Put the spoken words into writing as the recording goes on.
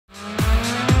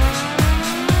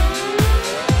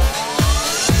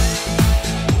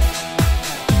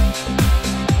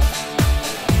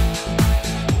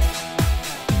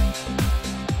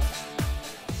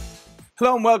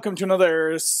Hello and welcome to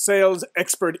another Sales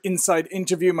Expert Insight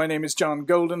interview. My name is John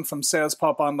Golden from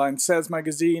SalesPOP Online Sales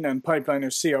Magazine and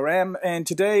Pipeliner CRM. And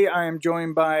today I am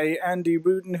joined by Andy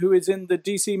Rudin, who is in the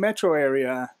DC metro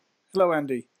area. Hello,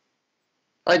 Andy.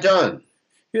 Hi, John.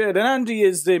 Good. And Andy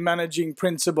is the managing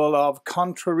principal of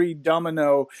Contrary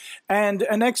Domino and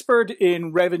an expert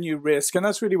in revenue risk. And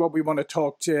that's really what we want to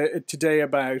talk today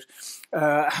about,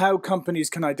 how companies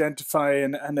can identify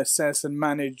and assess and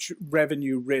manage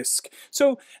revenue risk.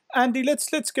 So, Andy,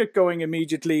 let's get going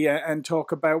immediately and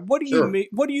talk about what do you mean?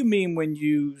 What do you mean when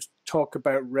you talk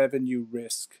about revenue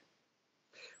risk?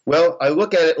 Well, I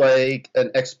look at it like an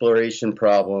exploration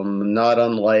problem, not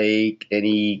unlike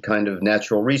any kind of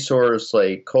natural resource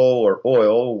like coal or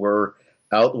oil. We're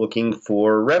out looking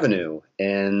for revenue,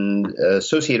 and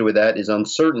associated with that is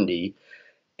uncertainty.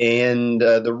 And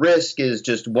the risk is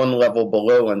just one level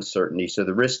below uncertainty. So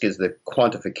the risk is the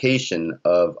quantification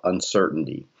of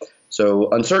uncertainty. So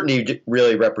uncertainty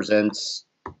really represents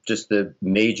just the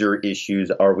major issues.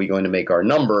 Are we going to make our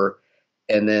number?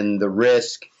 And then the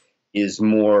risk is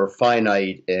more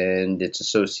finite, and it's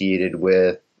associated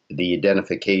with the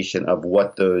identification of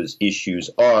what those issues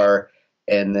are,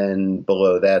 and then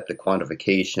below that, the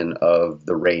quantification of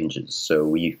the ranges. So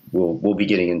we'll be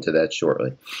getting into that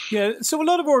shortly. Yeah. So a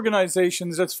lot of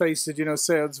organizations, let's face it,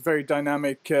 sales very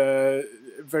dynamic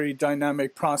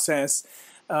process.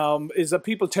 Is that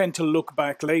people tend to look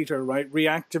back later, right,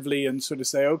 reactively, and sort of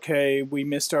say, okay, we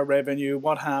missed our revenue,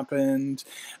 what happened?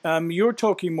 You're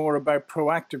talking more about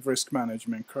proactive risk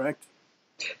management, correct?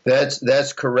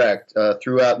 That's correct.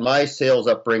 Throughout my sales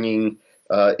upbringing,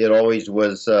 it always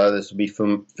was, this will be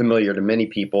familiar to many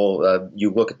people, you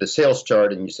look at the sales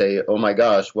chart and you say, oh my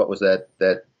gosh, what was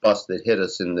that bust that hit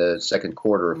us in the second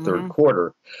quarter or third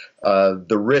quarter?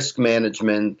 The risk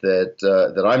management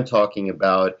that I'm talking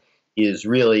about is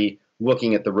really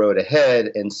looking at the road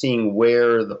ahead and seeing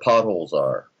where the potholes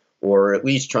are, or at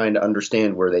least trying to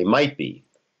understand where they might be,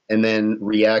 and then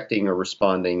reacting or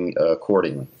responding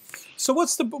accordingly. So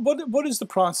what is the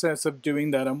process of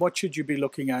doing that, and what should you be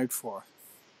looking out for?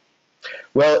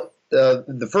 Well,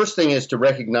 the first thing is to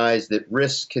recognize that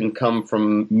risk can come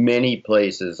from many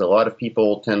places. A lot of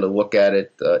people tend to look at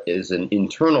it as an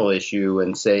internal issue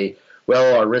and say,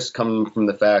 well, our risk comes from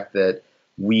the fact that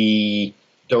we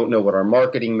don't know what our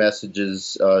marketing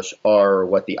messages are, or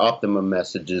what the optimum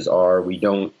messages are. We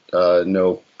don't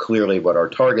know clearly what our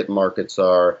target markets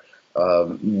are.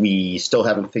 We still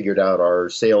haven't figured out our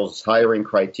sales hiring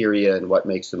criteria and what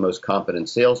makes the most competent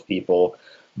salespeople.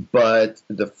 But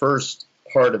the first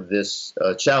part of this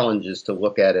challenge is to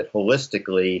look at it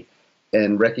holistically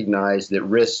and recognize that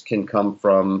risk can come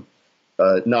from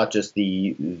not just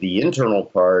the internal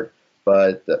part,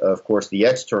 but of course the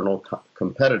external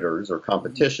competitors or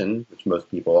competition, which most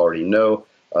people already know.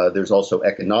 There's also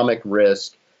economic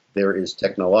risk. There is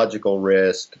technological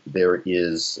risk. There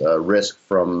is risk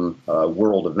from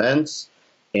world events.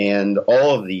 And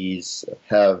all of these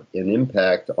have an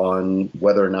impact on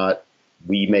whether or not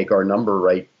we make our number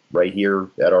right here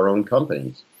at our own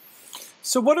companies.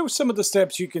 So what are some of the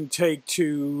steps you can take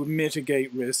to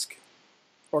mitigate risk,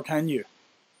 or can you?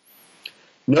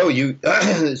 No,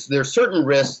 there's certain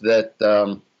risks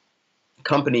that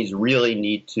companies really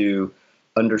need to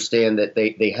understand that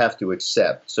they have to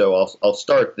accept. So I'll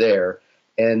start there.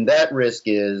 And that risk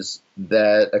is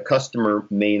that a customer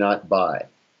may not buy.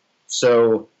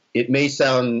 So it may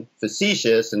sound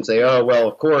facetious and say, oh, well,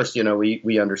 of course,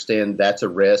 we understand that's a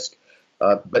risk.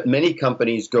 But many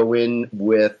companies go in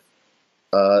with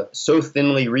so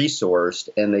thinly resourced,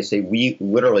 and they say, we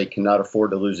literally cannot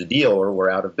afford to lose a deal or we're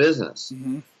out of business.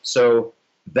 Mm-hmm. So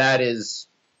that is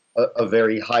a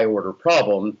very high order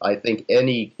problem. I think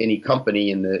any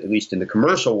company, at least in the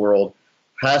commercial world,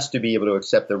 has to be able to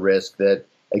accept the risk that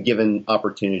a given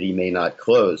opportunity may not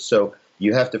close. So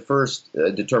you have to first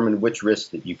determine which risks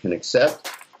that you can accept,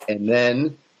 and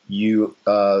then you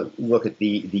look at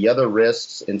the other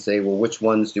risks and say, well, which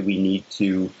ones do we need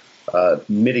to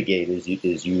mitigate,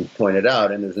 as you pointed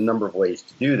out. And there's a number of ways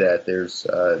to do that. There's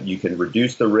you can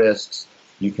reduce the risks,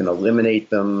 you can eliminate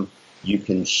them, you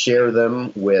can share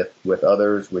them with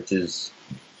others, which is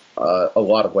a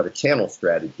lot of what a channel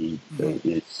strategy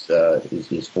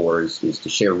is for, is to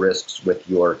share risks with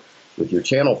your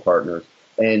channel partners,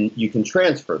 and you can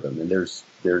transfer them. And there's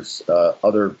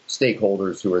other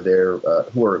stakeholders who are there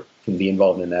can be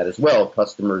involved in that as well.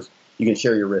 Customers. You can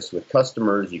share your risks with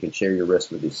customers. You can share your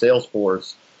risks with the sales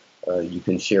force. You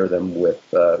can share them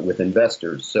with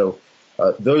investors. So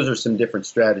those are some different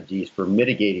strategies for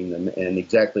mitigating them, and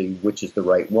exactly which is the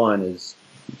right one is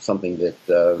something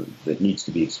that needs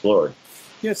to be explored.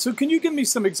 Yeah, so can you give me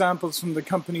some examples from the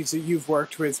companies that you've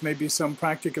worked with, maybe some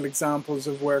practical examples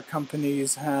of where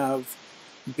companies have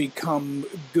become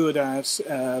good at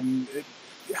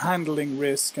handling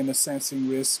risk and assessing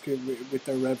risk with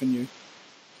their revenue?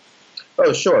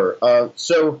 Oh, sure.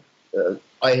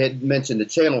 I had mentioned the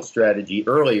channel strategy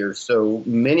earlier. So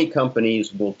many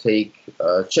companies will take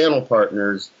channel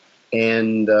partners,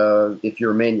 and if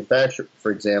you're a manufacturer,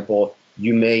 for example,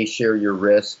 you may share your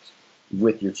risk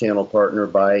with your channel partner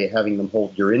by having them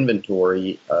hold your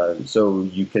inventory, so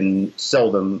you can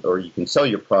sell them, or you can sell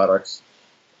your products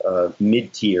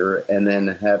mid-tier, and then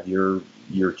have your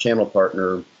channel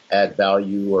partner add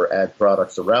value or add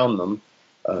products around them.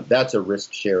 That's a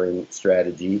risk-sharing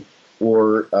strategy.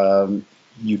 Or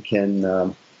you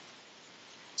can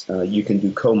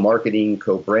do co-marketing,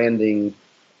 co-branding.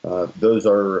 Those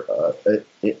are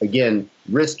again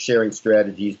risk-sharing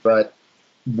strategies. But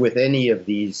with any of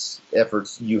these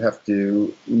efforts, you have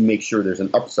to make sure there's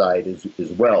an upside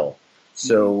as well.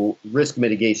 So risk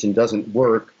mitigation doesn't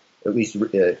work, at least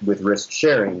with risk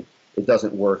sharing. It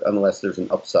doesn't work unless there's an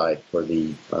upside for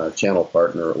the channel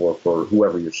partner or for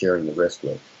whoever you're sharing the risk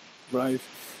with. Right.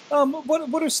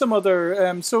 What are some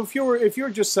other so if you're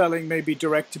just selling maybe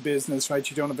direct to business, right?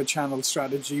 You don't have a channel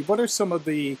strategy. What are some of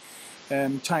the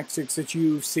tactics that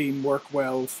you've seen work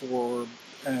well for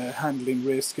handling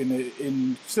risk?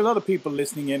 So a lot of people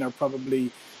listening in are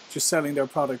probably just selling their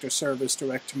product or service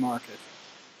direct to market.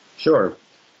 Sure.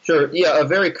 Sure. Yeah, a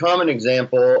very common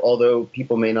example, although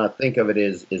people may not think of it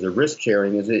as a risk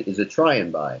sharing, is a try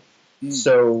and buy.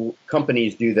 So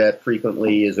companies do that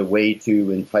frequently as a way to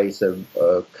entice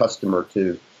a customer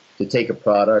to take a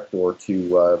product or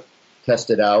to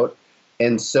test it out.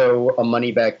 And so a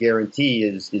money back guarantee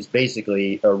is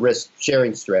basically a risk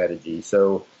sharing strategy.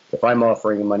 So if I'm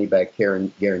offering a money back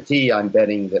guarantee, I'm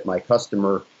betting that my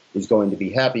customer is going to be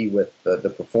happy with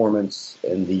the performance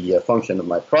and the function of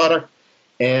my product.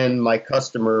 And my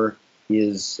customer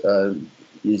is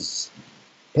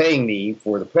paying me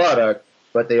for the product,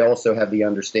 but they also have the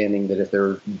understanding that if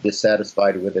they're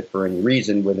dissatisfied with it for any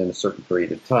reason within a certain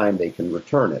period of time, they can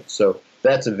return it. So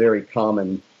that's a very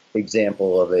common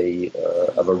example of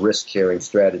a risk-sharing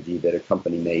strategy that a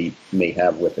company may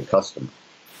have with a customer.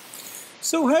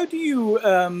 So how do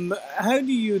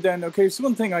you then? Okay, so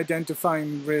one thing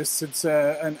identifying risks, it's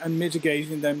and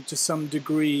mitigating them to some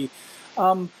degree.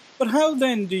 But how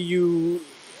then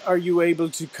are you able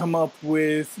to come up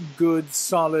with good,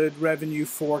 solid revenue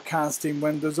forecasting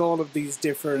when there's all of these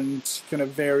different kind of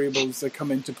variables that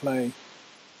come into play?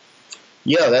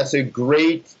 Yeah, that's a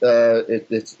great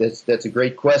that's a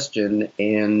great question,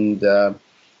 and the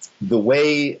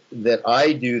way that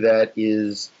I do that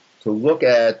is to look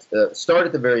at start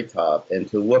at the very top and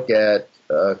to look at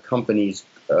companies'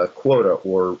 quota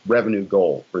or revenue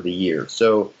goal for the year.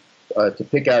 So to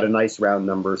pick out a nice round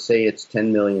number, say it's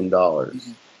 $10 million.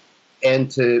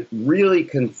 And to really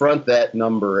confront that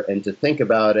number and to think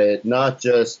about it not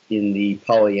just in the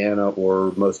Pollyanna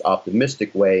or most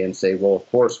optimistic way and say, well,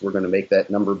 of course, we're going to make that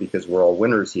number because we're all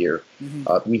winners here.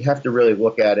 We have to really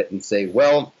look at it and say,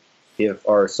 well, if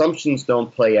our assumptions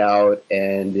don't play out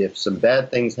and if some bad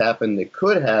things happen that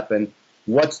could happen,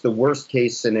 what's the worst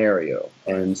case scenario?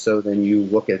 And so then you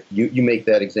look at, you make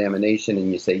that examination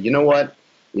and you say, you know what?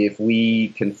 If we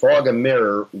can fog a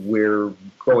mirror, we're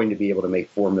going to be able to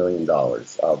make $4 million.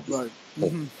 I'll just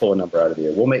pull a number out of the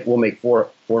air. We'll make $4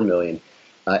 million.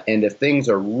 And if things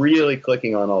are really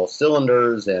clicking on all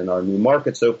cylinders and our new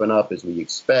markets open up as we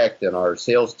expect and our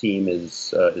sales team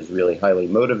is really highly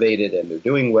motivated and they're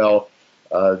doing well,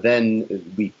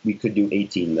 then we could do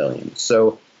 18 million.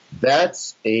 So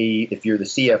that's if you're the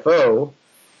CFO,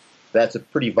 that's a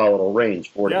pretty volatile range,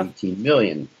 4 to 18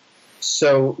 million.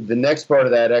 So the next part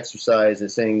of that exercise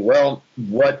is saying, well,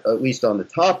 what, at least on the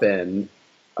top end,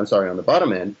 on the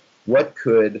bottom end, what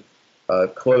could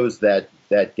close that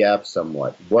gap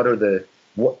somewhat? What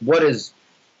is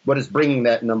bringing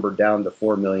that number down to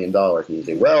 $4 million? And you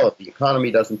say, well, if the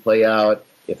economy doesn't play out,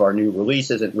 if our new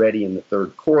release isn't ready in the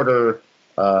third quarter,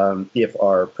 if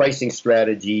our pricing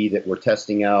strategy that we're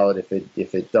testing out, if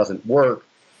it doesn't work,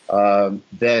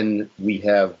 then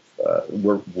we're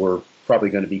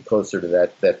probably going to be closer to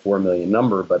that 4 million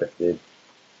number. But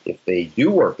if they do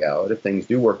work out, if things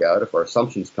do work out, if our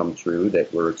assumptions come true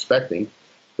that we're expecting,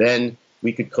 then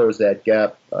we could close that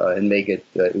gap and make it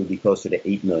would be closer to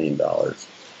 $8 million.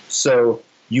 So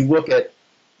you look at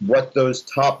what those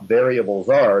top variables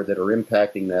are that are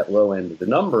impacting that low end of the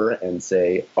number and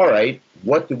say, all right,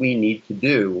 what do we need to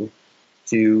do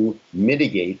to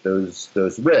mitigate those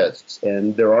risks?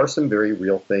 And there are some very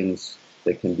real things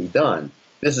that can be done.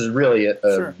 This is really a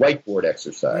whiteboard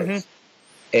exercise.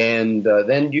 And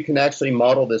then you can actually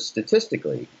model this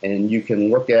statistically, and you can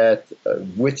look at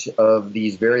which of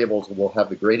these variables will have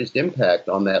the greatest impact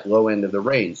on that low end of the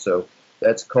range. So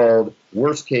that's called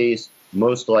worst case,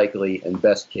 most likely, and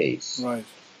best case. Right.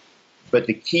 But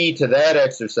the key to that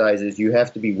exercise is you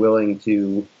have to be willing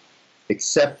to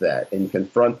accept that and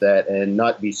confront that and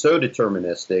not be so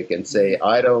deterministic and say,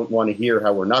 I don't want to hear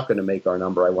how we're not going to make our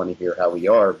number. I want to hear how we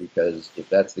are, because if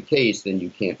that's the case, then you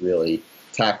can't really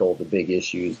tackle the big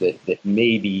issues that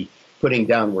may be putting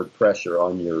downward pressure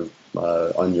on your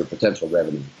potential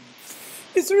revenue.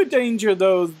 Is there a danger,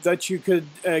 though, that you could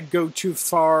go too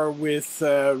far with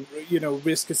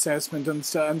risk assessment and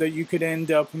that you could end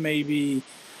up maybe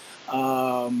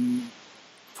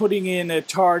putting in a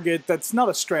target that's not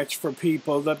a stretch for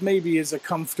people, that maybe is a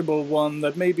comfortable one,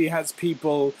 that maybe has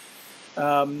people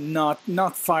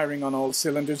not firing on all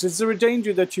cylinders? Is there a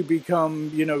danger that you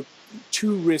become,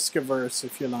 too risk averse,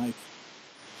 if you like?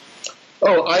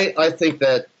 Oh, I think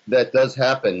that does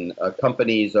happen.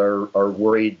 Companies are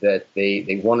worried that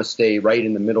they want to stay right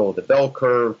in the middle of the bell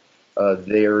curve.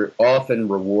 They're often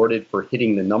rewarded for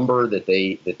hitting the number that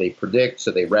they predict,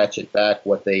 so they ratchet back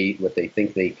what they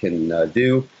think they can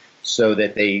do, so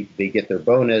that they get their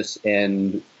bonus.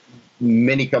 And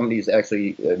many companies,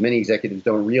 actually, many executives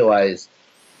don't realize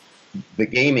the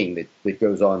gaming that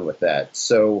goes on with that.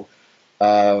 So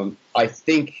I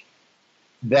think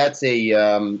that's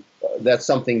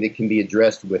something that can be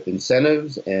addressed with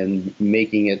incentives and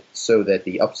making it so that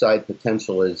the upside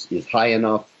potential is high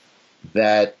enough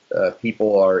that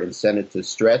people are incented to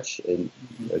stretch and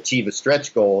achieve a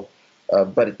stretch goal,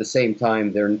 but at the same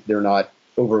time they're not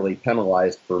overly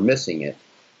penalized for missing it.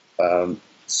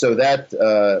 So that's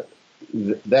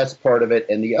part of it,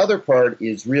 and the other part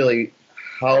is really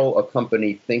how a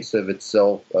company thinks of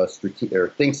itself, works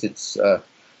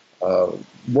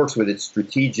with its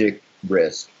strategic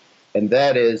risk, and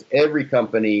that is every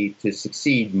company to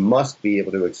succeed must be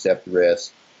able to accept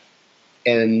risk.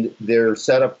 And they're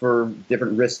set up for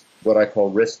different risk, what I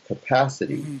call risk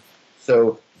capacity. Mm-hmm.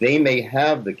 So they may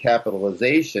have the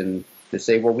capitalization to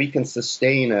say, well, we can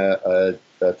sustain a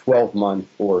 12-month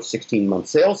or 16-month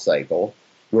sales cycle,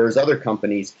 whereas other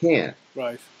companies can't.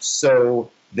 Right. So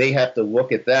they have to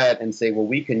look at that and say, well,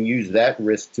 we can use that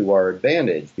risk to our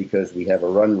advantage because we have a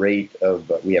run rate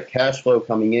we have cash flow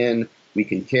coming in. We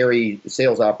can carry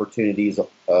sales opportunities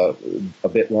a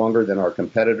bit longer than our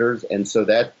competitors, and so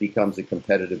that becomes a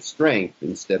competitive strength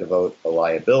instead of a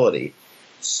liability.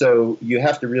 So you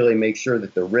have to really make sure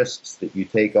that the risks that you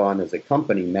take on as a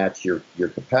company match your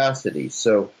capacity.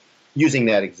 So using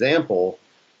that example,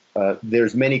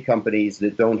 there's many companies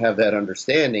that don't have that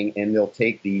understanding, and they'll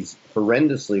take these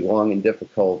horrendously long and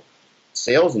difficult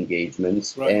sales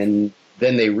engagements, right, and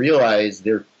then they realize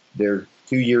they're 2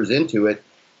 years into it.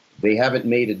 They haven't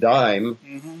made a dime,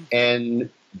 mm-hmm, and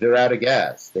they're out of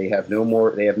gas. They have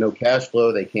no cash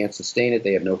flow. They can't sustain it.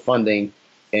 They have no funding,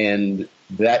 and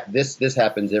this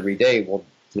happens every day. Well,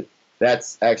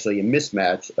 that's actually a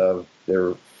mismatch of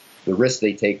the risk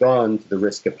they take on to the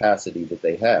risk capacity that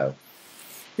they have.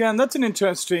 Yeah, and that's an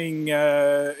interesting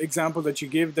example that you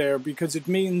give there, because it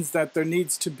means that there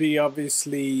needs to be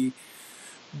obviously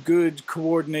good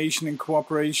coordination and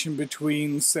cooperation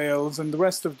between sales and the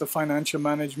rest of the financial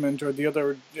management or the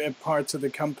other parts of the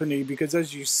company, because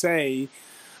as you say,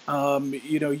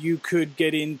 you could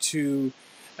get into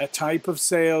a type of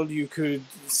sale, you could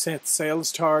set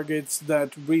sales targets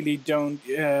that really don't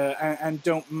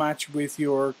match with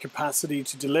your capacity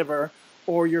to deliver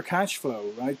or your cash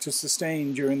flow, right, to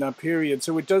sustain during that period.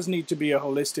 So it does need to be a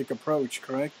holistic approach,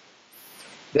 correct?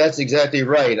 That's exactly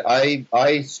right.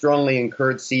 I strongly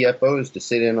encourage CFOs to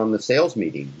sit in on the sales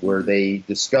meeting where they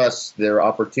discuss their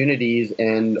opportunities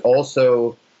and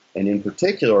also, and in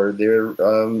particular,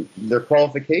 their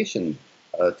qualification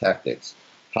tactics.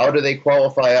 How do they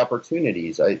qualify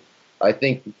opportunities? I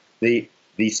think the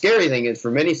scary thing is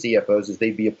for many CFOs is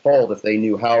they'd be appalled if they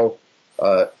knew how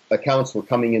accounts were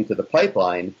coming into the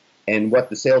pipeline and what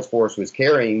the sales force was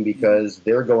carrying, because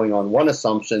they're going on one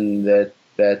assumption that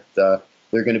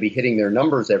they're going to be hitting their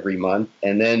numbers every month.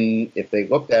 And then if they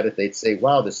looked at it, they'd say,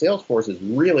 wow, the sales force is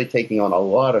really taking on a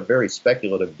lot of very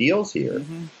speculative deals here.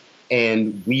 Mm-hmm.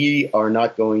 And we are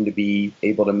not going to be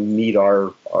able to meet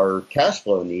our cash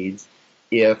flow needs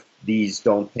if these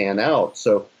don't pan out.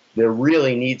 So there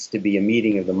really needs to be a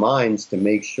meeting of the minds to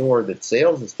make sure that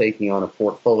sales is taking on a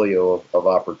portfolio of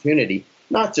opportunity,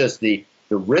 not just the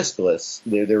riskless.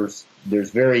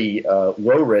 There's very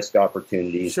low risk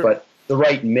opportunities, sure, but the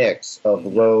right mix of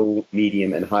low,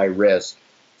 medium, and high risk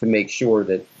to make sure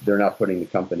that they're not putting the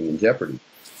company in jeopardy.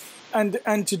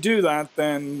 And to do that,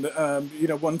 then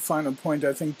one final point.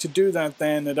 I think to do that,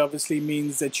 then it obviously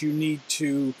means that you need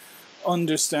to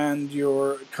understand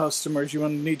your customers. You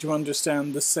need to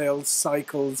understand the sales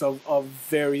cycles of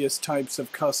various types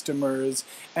of customers,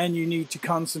 and you need to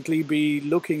constantly be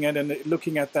looking at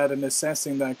that and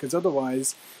assessing that, because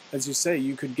otherwise, as you say,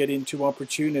 you could get into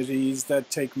opportunities that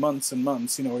take months and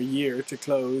months, a year to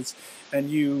close,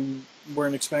 and you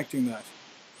weren't expecting that.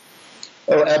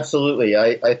 Oh, absolutely.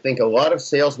 I think a lot of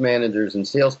sales managers and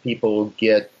salespeople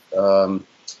get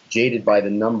jaded by the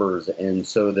numbers, and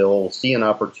so they'll see an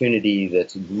opportunity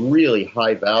that's really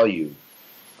high value,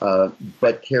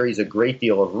 but carries a great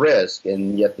deal of risk,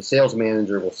 and yet the sales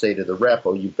manager will say to the rep,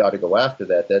 "Oh, you've got to go after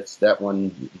that. That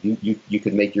one. You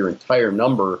could make your entire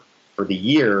number for the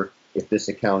year if this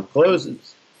account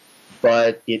closes,"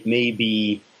 but it may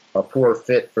be a poor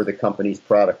fit for the company's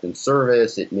product and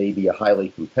service. It may be a highly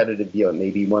competitive deal. It may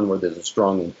be one where there's a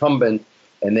strong incumbent.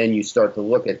 And then you start to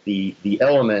look at the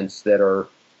elements that are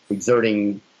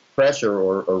exerting pressure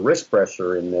or risk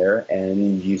pressure in there,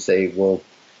 and you say, well,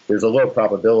 there's a low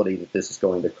probability that this is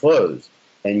going to close.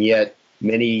 And yet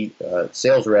many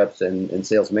sales reps and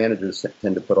sales managers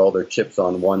tend to put all their chips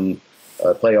on one,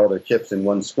 play all their chips in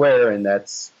one square, and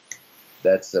that's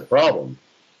a problem.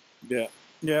 Yeah.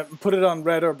 Yeah, put it on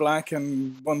red or black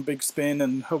and one big spin,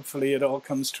 and hopefully it all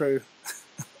comes true.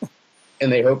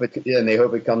 And they hope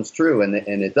it comes true, and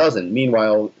it doesn't.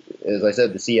 Meanwhile, as I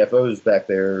said, the CFO's back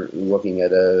there looking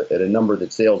at a number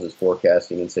that sales is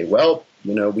forecasting and say, well,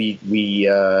 we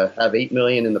have 8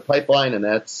 million in the pipeline, and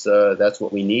that's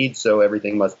what we need, so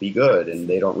everything must be good. And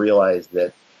they don't realize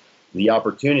that the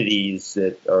opportunities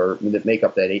that make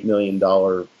up that $8 million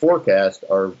forecast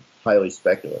are highly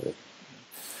speculative.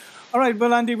 All right,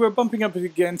 well, Andy, we're bumping up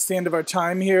against the end of our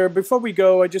time here. Before we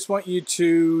go, I just want you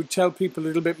to tell people a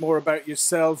little bit more about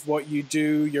yourself, what you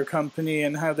do, your company,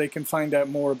 and how they can find out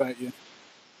more about you.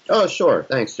 Oh, sure.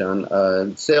 Thanks, John.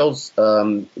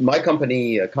 My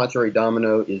company, Contrary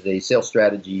Domino, is a sales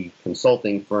strategy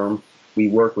consulting firm. We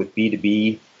work with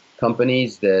B2B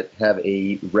companies that have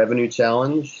a revenue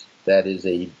challenge that is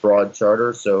a broad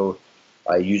charter. So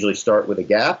I usually start with a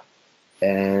gap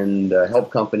and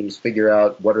help companies figure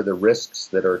out what are the risks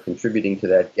that are contributing to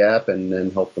that gap, and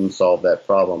then help them solve that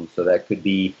problem. So that could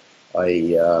be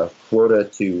a quota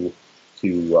to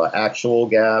actual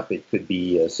gap. It could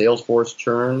be a Salesforce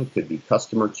churn, could be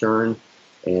customer churn,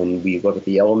 and we look at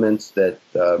the elements that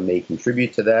may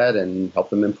contribute to that and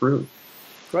help them improve.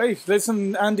 Great.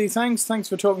 Listen, Andy, thanks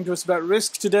for talking to us about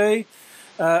risk today.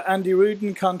 Andy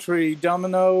Rudin, Contrary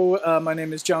Domino. My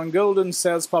name is John Golden,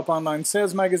 SalesPOP Online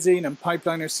Sales Magazine and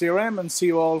Pipeliner CRM, and see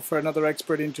you all for another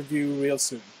expert interview real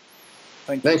soon.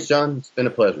 Thanks, John. It's been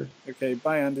a pleasure. Okay,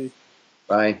 bye, Andy.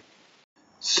 Bye.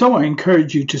 So I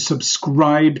encourage you to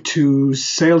subscribe to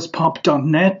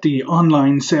salespop.net, the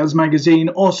online sales magazine.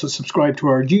 Also subscribe to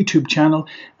our YouTube channel,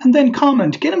 and then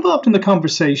comment. Get involved in the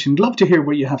conversation. Love to hear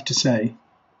what you have to say.